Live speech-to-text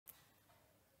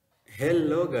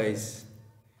Hello guys,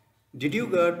 did you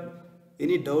got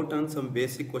any doubt on some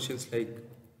basic questions like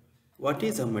what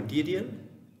is a material,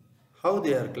 how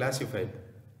they are classified?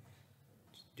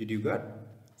 Did you got?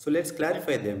 So let's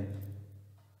clarify them.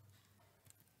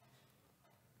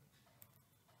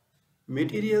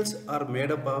 Materials are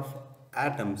made up of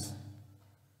atoms.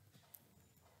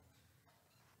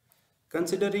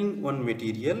 Considering one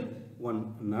material,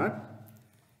 one nut.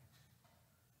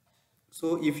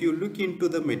 So if you look into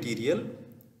the material,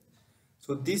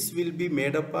 so this will be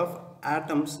made up of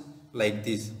atoms like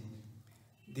this.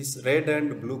 This red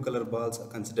and blue color balls are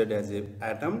considered as a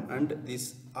atom, and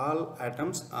these all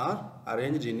atoms are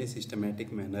arranged in a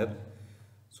systematic manner.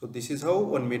 So this is how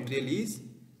one material is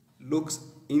looks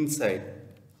inside.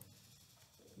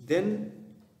 Then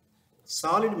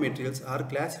solid materials are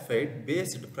classified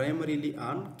based primarily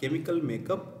on chemical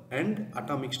makeup and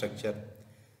atomic structure.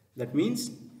 That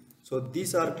means, so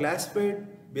these are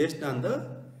classified based on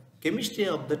the chemistry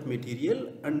of that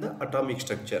material and the atomic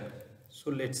structure. So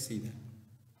let's see that.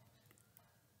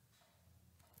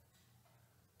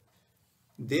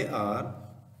 They are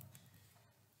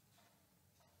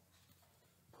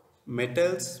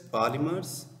metals,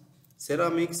 polymers,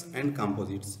 ceramics and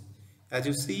composites. As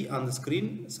you see on the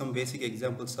screen, some basic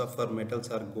examples of for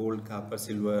metals are gold, copper,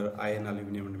 silver, iron,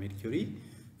 aluminum and mercury.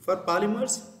 For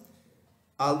polymers,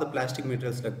 all the plastic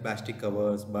materials like plastic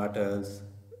covers, bottles,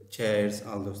 chairs,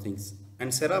 all those things.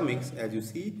 And ceramics, as you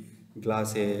see,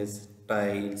 glasses,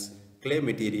 tiles, clay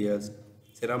materials,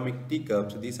 ceramic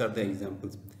teacups, these are the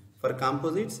examples. For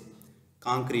composites,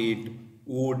 concrete,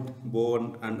 wood,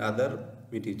 bone and other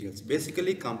materials.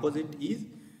 Basically, composite is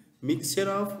mixture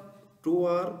of two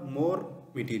or more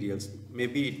materials.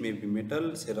 Maybe it may be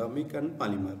metal, ceramic and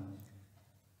polymer.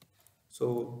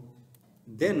 So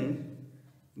then,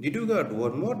 did you got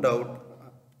one more doubt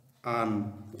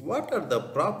on what are the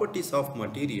properties of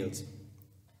materials?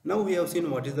 Now we have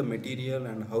seen what is the material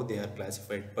and how they are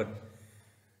classified, but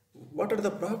what are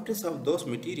the properties of those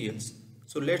materials?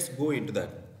 So let's go into that.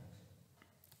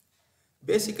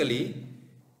 Basically,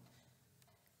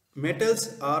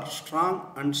 metals are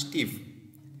strong and stiff,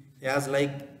 as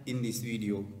like in this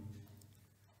video.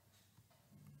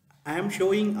 I am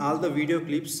showing all the video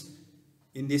clips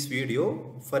in this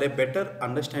video for a better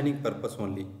understanding purpose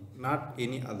only, not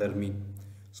any other mean.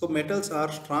 So metals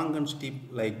are strong and stiff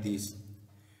like this,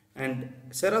 and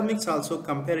ceramics also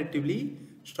comparatively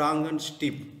strong and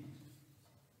stiff.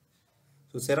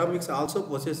 So ceramics also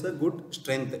possess a good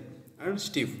strength and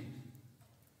stiff,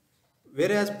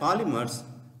 whereas polymers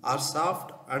are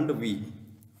soft and weak.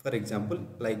 For example,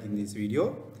 like in this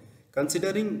video,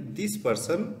 considering this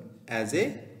person as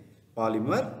a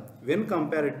polymer when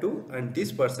compared to and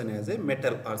this person as a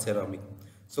metal or ceramic.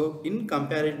 So in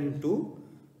comparison to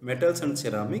metals and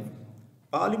ceramic,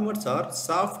 polymers are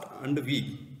soft and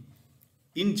weak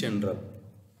in general.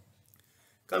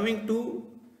 Coming to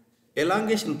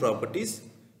elongation properties,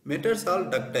 metals are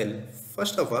ductile.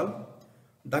 First of all,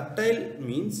 ductile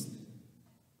means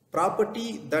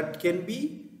property that can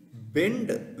be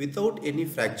bend without any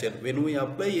fracture. When we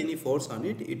apply any force on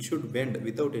it, it should bend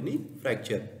without any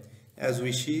fracture. As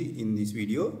we see in this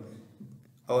video,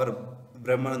 our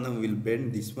Brahmanandam will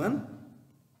bend this one.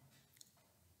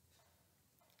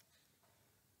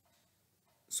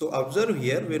 So observe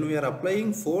here, when we are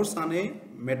applying force on a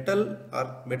metal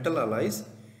or metal alloys,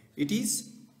 it is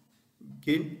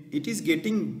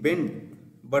getting bent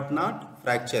but not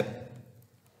fracture.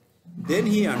 Then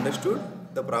he understood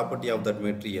the property of that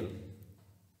material.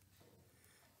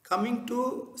 Coming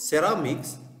to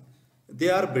ceramics,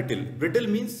 they are brittle. Brittle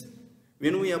means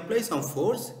when we apply some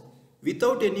force,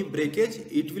 without any breakage,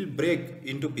 it will break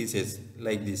into pieces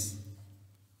like this.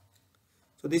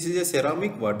 So this is a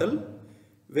ceramic bottle.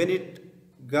 When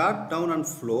it got down on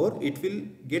floor, it will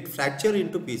get fractured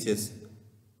into pieces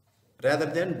rather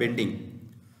than bending.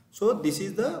 So this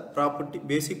is the property,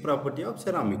 basic property of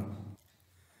ceramic.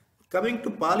 Coming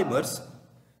to polymers,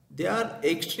 they are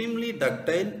extremely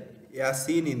ductile as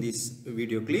seen in this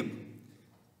video clip.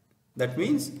 That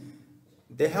means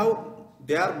they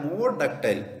are more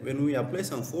ductile. When we apply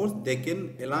some force, they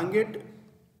can elongate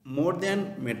more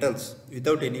than metals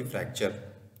without any fracture.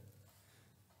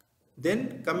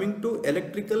 Then coming to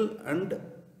electrical and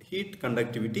heat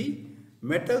conductivity,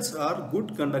 metals are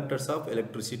good conductors of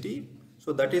electricity.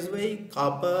 So that is why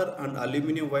copper and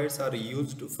aluminum wires are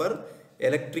used for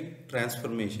electric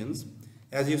transformations.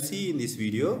 As you see in this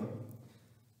video,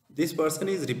 this person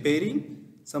is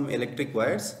repairing some electric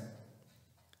wires.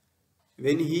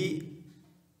 When he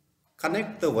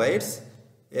connects the wires,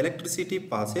 electricity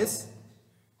passes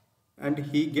and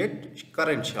he gets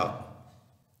current shock.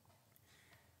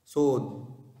 So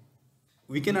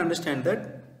we can understand that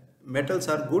metals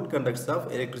are good conductors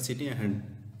of electricity and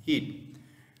heat.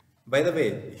 By the way,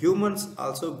 humans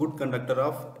also good conductor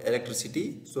of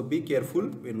electricity, so be careful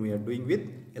when we are doing with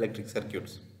electric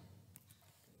circuits.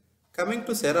 Coming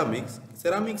to ceramics,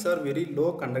 ceramics are very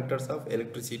low conductors of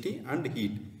electricity and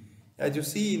heat. As you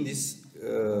see in this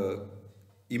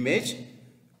image,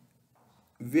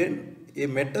 when a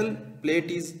metal plate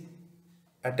is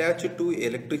attached to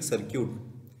electric circuit,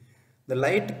 the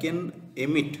light can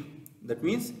emit. That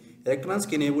means electrons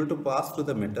can able to pass through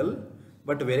the metal,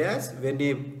 but whereas when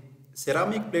a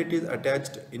ceramic plate is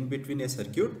attached in between a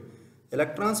circuit,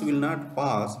 electrons will not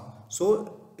pass, so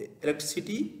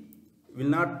electricity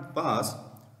will not pass,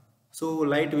 so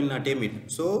light will not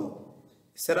emit. So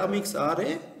ceramics are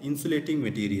a insulating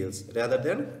materials rather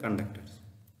than conductors.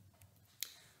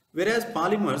 Whereas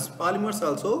polymers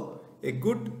also a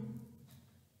good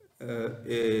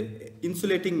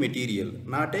insulating material,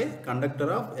 not a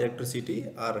conductor of electricity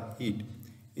or heat.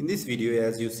 In this video,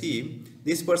 as you see,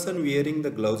 this person wearing the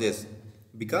gloves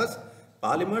because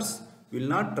polymers will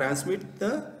not transmit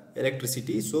the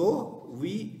electricity, so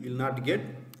we will not get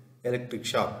electric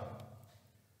shock.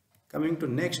 Coming to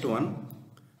next one,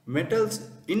 metals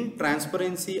in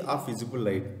transparency of visible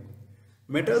light.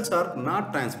 Metals are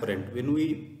not transparent. When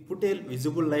we put a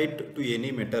visible light to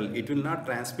any metal, it will not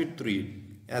transmit through it.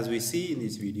 As we see in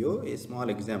this video, a small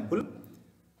example.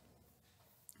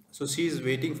 So she is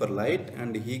waiting for light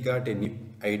and he got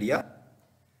an idea.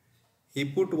 He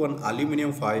put one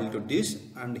aluminum foil to dish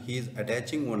and he is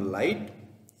attaching one light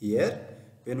here.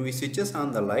 When we switches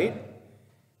on the light,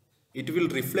 it will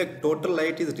reflect, total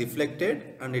light is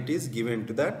reflected and it is given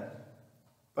to that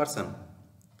person.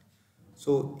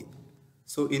 So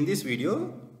in this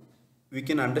video, we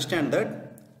can understand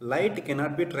that light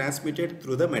cannot be transmitted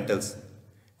through the metals.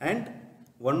 And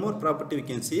one more property we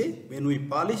can see, when we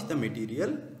polish the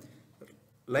material,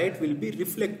 light will be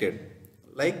reflected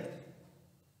like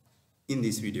in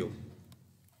this video.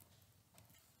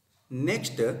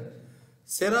 Next,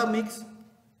 ceramics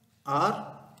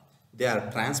they are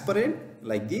transparent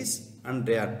like this, and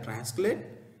they are translucent,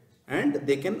 and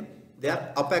they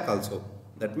are opaque also.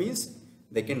 That means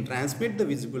they can transmit the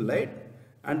visible light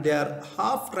and they are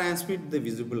half transmit the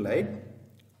visible light.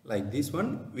 Like this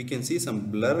one, we can see some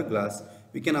blur glass.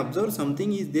 We can observe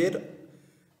something is there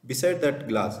beside that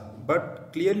glass,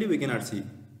 but clearly we cannot see.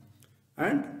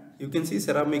 And you can see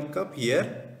ceramic cup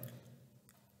here.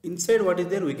 Inside what is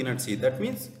there we cannot see. That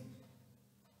means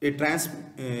a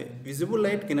visible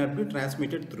light cannot be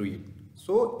transmitted through it.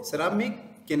 So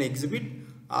ceramic can exhibit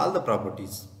all the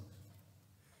properties.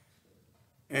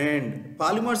 And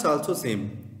polymers also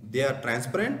same. They are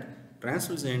transparent,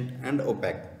 translucent and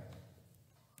opaque.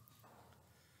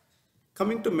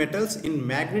 Coming to metals in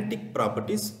magnetic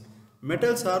properties,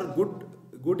 metals are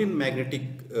good in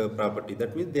magnetic property.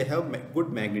 That means they have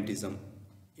good magnetism.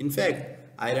 In fact,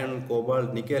 iron,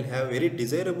 cobalt, nickel have very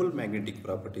desirable magnetic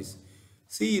properties.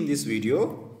 See in this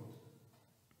video,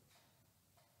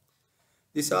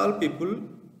 he is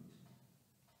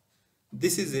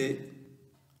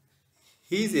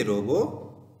a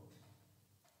robo,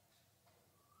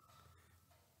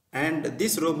 and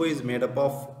this robo is made up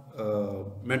of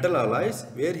metal alloys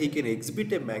where he can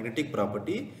exhibit a magnetic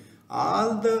property.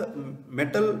 All the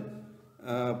metal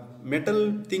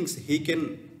things he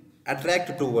can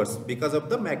attract towards because of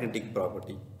the magnetic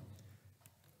property.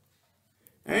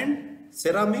 And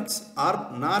ceramics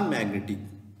are non-magnetic,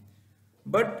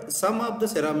 but some of the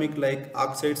ceramic like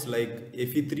oxides like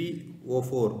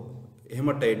Fe3O4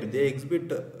 hematite, they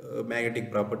exhibit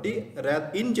magnetic property.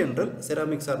 In general,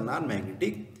 ceramics are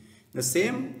non-magnetic. The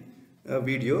same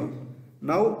video.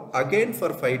 Now again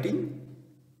for fighting,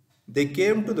 they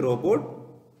came to the robot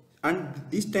and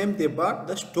this time they bought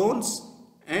the stones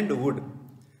and wood.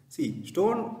 See,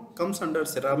 stone comes under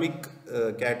ceramic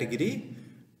category.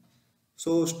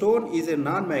 So stone is a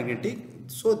non-magnetic,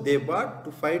 so they bought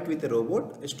to fight with a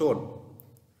robot a stone.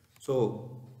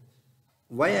 So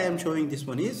why I am showing this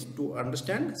one is to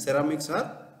understand ceramics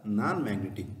are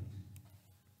non-magnetic.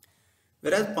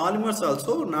 Whereas polymers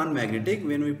also non-magnetic.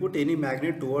 When we put any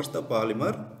magnet towards the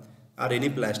polymer or any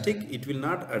plastic, it will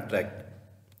not attract.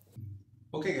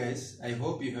 Okay guys, I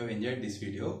hope you have enjoyed this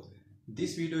video.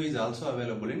 This video is also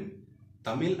available in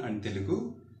Tamil and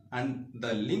Telugu, and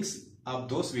the links of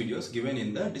those videos given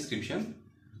in the description.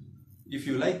 If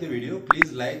you like the video,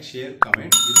 please like, share,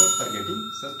 comment without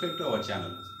forgetting subscribe to our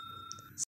channel.